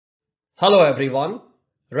Hello everyone,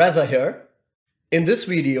 Reza here. In this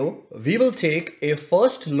video, we will take a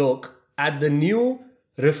first look at the new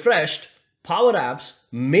refreshed PowerApps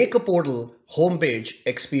Maker Portal homepage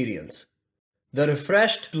experience. The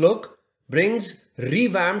refreshed look brings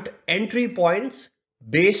revamped entry points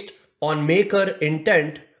based on Maker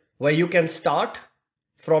intent, where you can start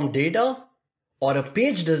from data or a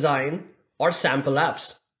page design or sample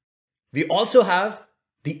apps. We also have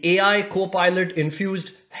the AI Copilot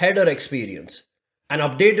infused header experience, an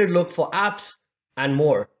updated look for apps, and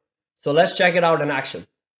more. So let's check it out in action.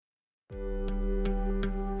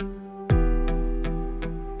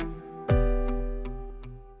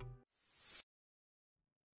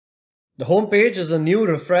 The homepage is a new,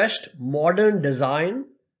 refreshed, modern design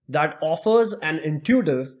that offers an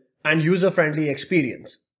intuitive and user-friendly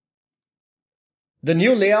experience. The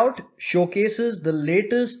new layout showcases the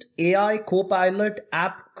latest AI Copilot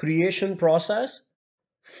app creation process,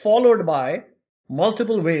 followed by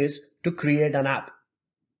multiple ways to create an app.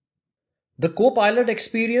 The Copilot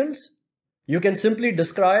experience, you can simply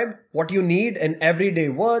describe what you need in everyday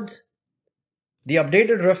words. The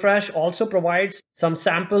updated refresh also provides some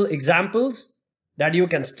sample examples that you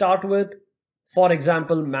can start with. For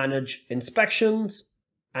example, manage inspections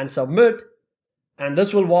and submit. And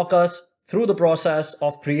this will walk us through the process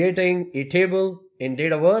of creating a table in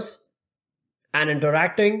Dataverse and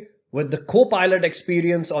interacting with the Copilot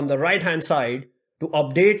experience on the right-hand side to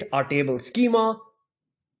update our table schema.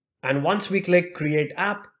 And once we click Create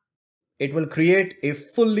App, it will create a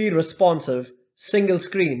fully responsive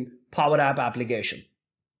single-screen Power App application.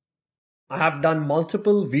 I have done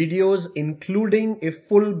multiple videos including a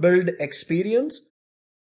full build experience.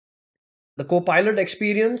 The Copilot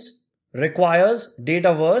experience requires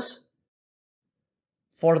Dataverse.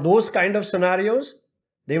 For those kind of scenarios,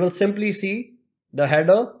 they will simply see the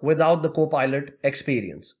header without the Copilot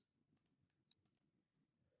experience.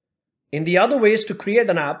 In the other ways to create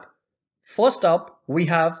an app, first up, we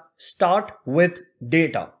have Start with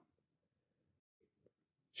Data.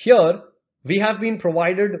 Here, we have been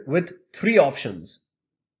provided with three options.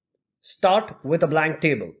 Start with a blank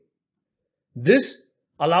table. This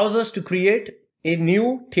allows us to create a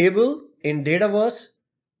new table in Dataverse.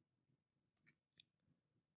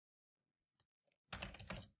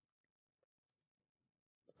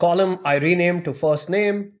 Column I renamed to first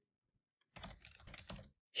name.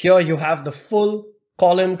 Here you have the full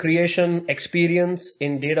column creation experience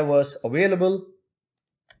in Dataverse available.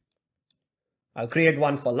 I'll create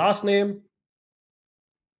one for last name,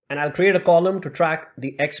 and I'll create a column to track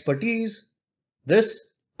the expertise. This,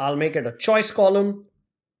 I'll make it a choice column.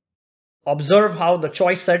 Observe how the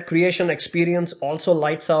choice set creation experience also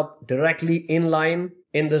lights up directly in line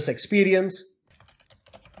in this experience.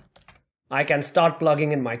 I can start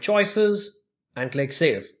plugging in my choices and click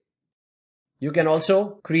Save. You can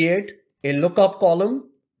also create a lookup column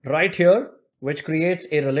right here, which creates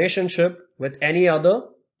a relationship with any other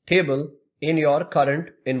table in your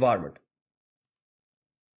current environment.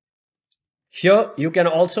 Here you can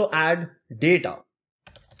also add data.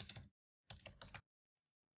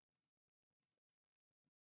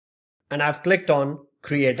 And I've clicked on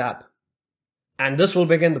Create App. And this will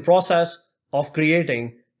begin the process of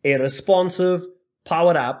creating a responsive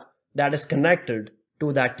Power App that is connected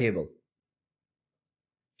to that table.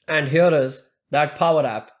 And here is that Power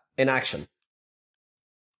App in action.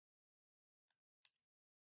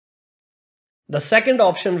 The second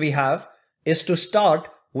option we have is to start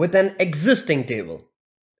with an existing table.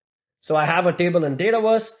 So I have a table in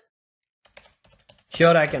Dataverse.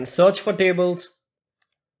 Here I can search for tables,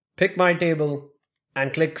 pick my table,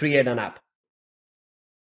 and click Create an App.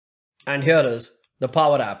 And here is the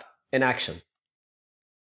Power App in action.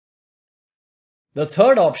 The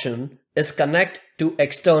third option is connect to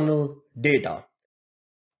external data.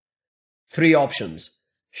 Three options: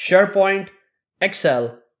 SharePoint,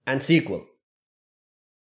 Excel, and SQL.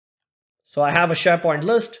 So I have a SharePoint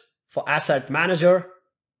list for Asset Manager,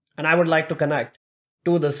 and I would like to connect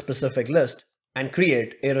to this specific list and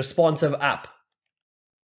create a responsive app.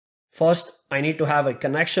 First, I need to have a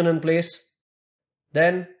connection in place.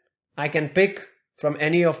 Then I can pick from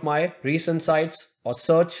any of my recent sites or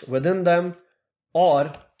search within them,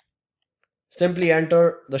 or simply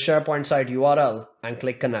enter the SharePoint site URL and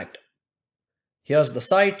click Connect. Here's the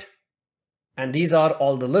site, and these are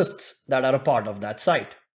all the lists that are a part of that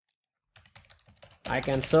site. I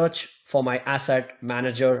can search for my Asset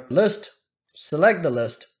Manager list, select the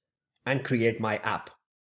list, and create my app.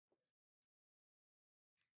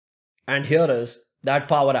 And here is that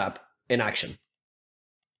Power App in action.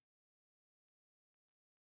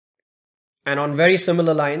 And on very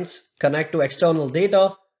similar lines, connect to external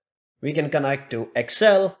data. We can connect to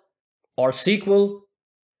Excel or SQL.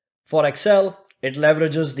 For Excel, it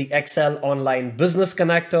leverages the Excel Online Business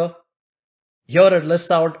Connector. Here it lists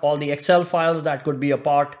out all the Excel files that could be a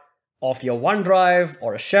part of your OneDrive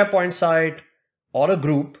or a SharePoint site or a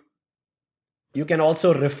group. You can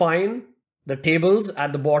also refine the tables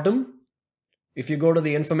at the bottom. If you go to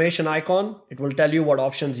the information icon, it will tell you what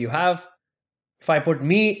options you have. If I put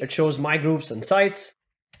me, it shows my groups and sites.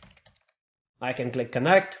 I can click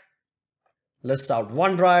connect, lists out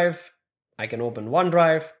OneDrive. I can open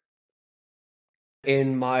OneDrive.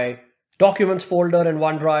 In my documents folder in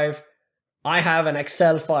OneDrive, I have an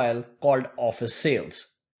Excel file called Office Sales.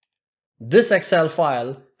 This Excel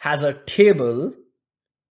file has a table.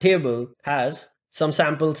 Table has some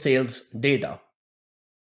sample sales data.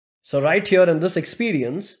 So right here in this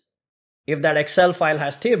experience, if that Excel file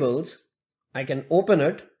has tables, I can open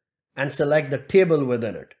it and select the table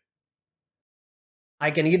within it.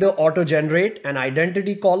 I can either auto-generate an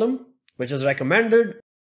identity column, which is recommended,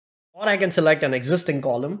 or I can select an existing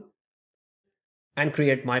column and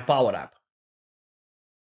create my Power App.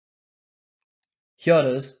 Here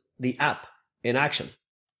is the app in action.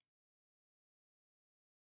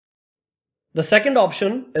 The second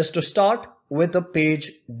option is to start with a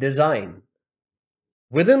page design.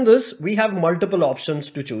 Within this, we have multiple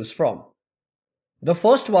options to choose from. The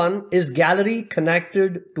first one is gallery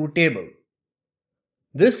connected to table.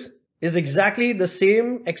 This is exactly the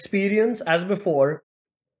same experience as before.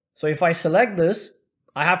 So if I select this,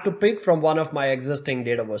 I have to pick from one of my existing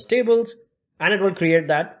Dataverse tables, and it will create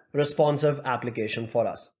that responsive application for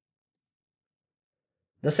us.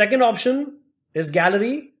 The second option is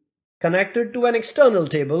gallery connected to an external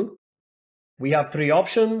table. We have three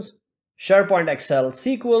options: SharePoint, Excel,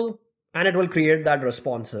 SQL, and it will create that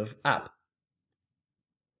responsive app.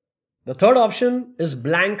 The third option is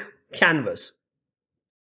blank canvas.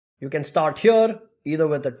 You can start here either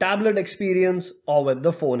with the tablet experience or with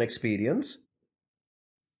the phone experience.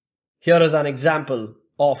 Here is an example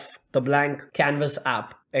of the blank canvas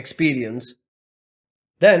app experience.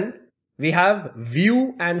 Then we have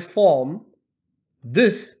view and form.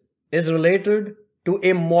 This is related to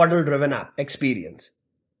a model-driven app experience.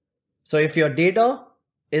 So if your data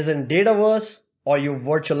is in Dataverse or you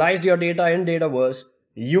virtualized your data in Dataverse,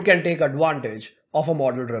 you can take advantage of a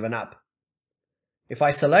model-driven app. If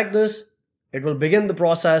I select this, it will begin the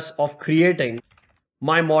process of creating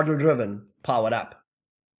my model-driven Power App.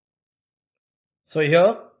 So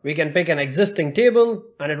here we can pick an existing table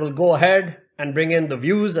and it will go ahead and bring in the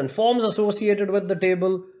views and forms associated with the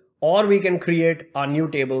table, or we can create a new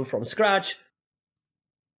table from scratch.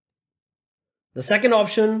 The second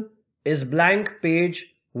option is blank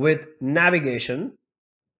page with navigation.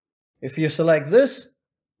 If you select this,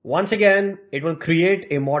 once again, it will create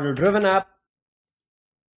a model-driven app.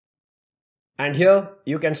 And here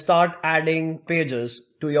you can start adding pages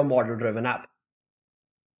to your model-driven app.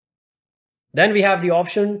 Then we have the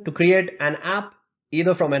option to create an app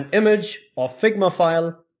either from an image or Figma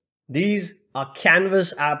file. These are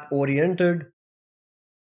Canvas app oriented.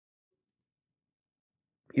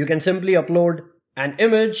 You can simply upload an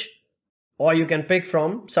image, or you can pick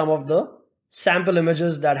from some of the sample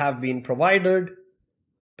images that have been provided.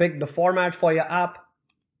 Pick the format for your app.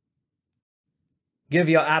 Give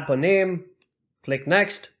your app a name. Click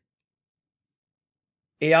next.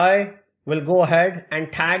 AI will go ahead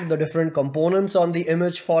and tag the different components on the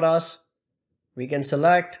image for us. We can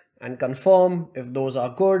select and confirm if those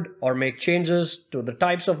are good or make changes to the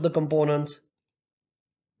types of the components.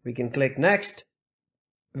 We can click next.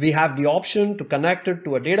 We have the option to connect it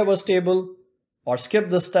to a Dataverse table or skip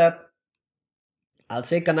this step. I'll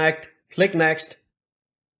say connect, click next,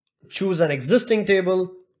 choose an existing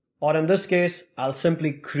table, or in this case, I'll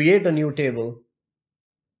simply create a new table.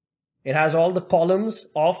 It has all the columns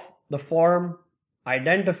of the form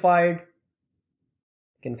identified.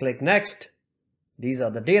 You can click next. These are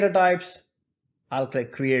the data types. I'll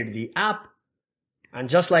click create the app. And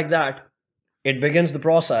just like that, it begins the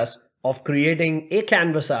process of creating a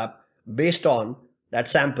Canvas app based on that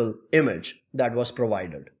sample image that was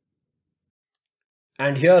provided.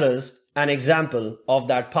 And here is an example of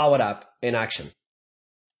that Power App in action.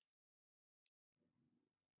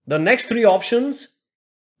 The next three options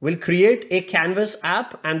will create a Canvas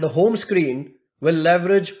app, and the home screen will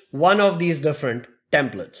leverage one of these different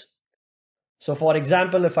templates. So for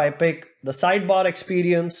example, if I pick the sidebar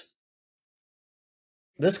experience,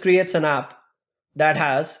 this creates an app that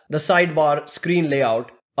has the sidebar screen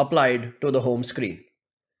layout applied to the home screen.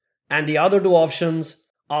 And the other two options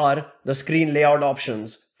are the screen layout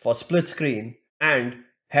options for split screen and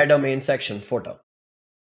header main section footer.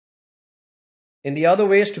 In the other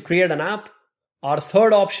ways to create an app, our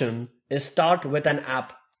third option is start with an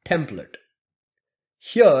app template.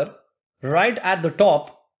 Here, right at the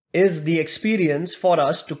top is the experience for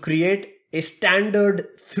us to create a standard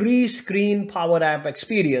 3-screen Power App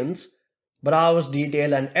experience, browse,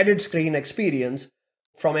 detail, and edit screen experience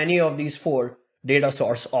from any of these 4 data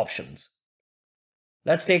source options.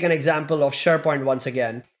 Let's take an example of SharePoint once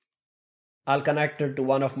again. I'll connect it to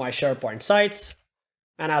one of my SharePoint sites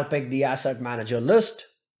and I'll pick the asset manager list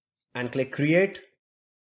and click create.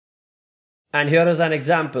 And here is an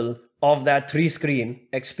example of that 3-screen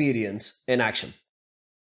experience in action.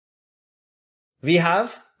 We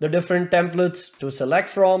have the different templates to select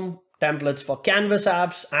from, templates for Canvas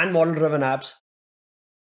apps and model-driven apps.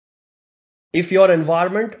 If your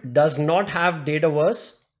environment does not have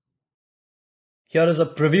Dataverse, here is a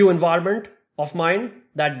preview environment of mine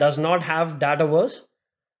that does not have Dataverse.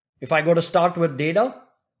 If I go to start with data,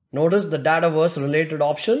 notice the Dataverse related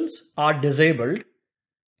options are disabled,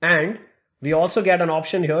 and we also get an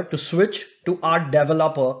option here to switch to our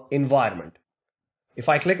developer environment. If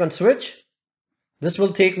I click on switch, this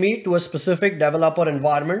will take me to a specific developer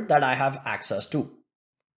environment that I have access to,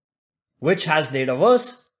 which has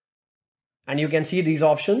Dataverse, and you can see these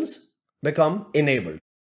options become enabled.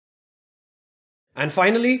 And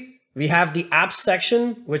finally, we have the apps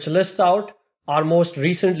section, which lists out our most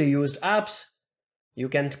recently used apps. You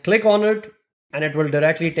can click on it and it will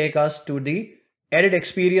directly take us to the edit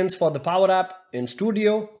experience for the Power App in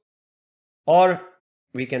Studio, or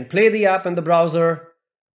we can play the app in the browser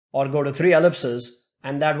or go to 3 ellipses,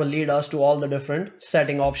 and that will lead us to all the different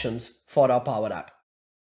setting options for our Power App.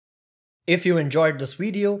 If you enjoyed this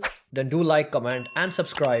video, then do like, comment, and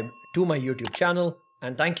subscribe to my YouTube channel,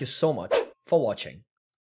 and thank you so much for watching.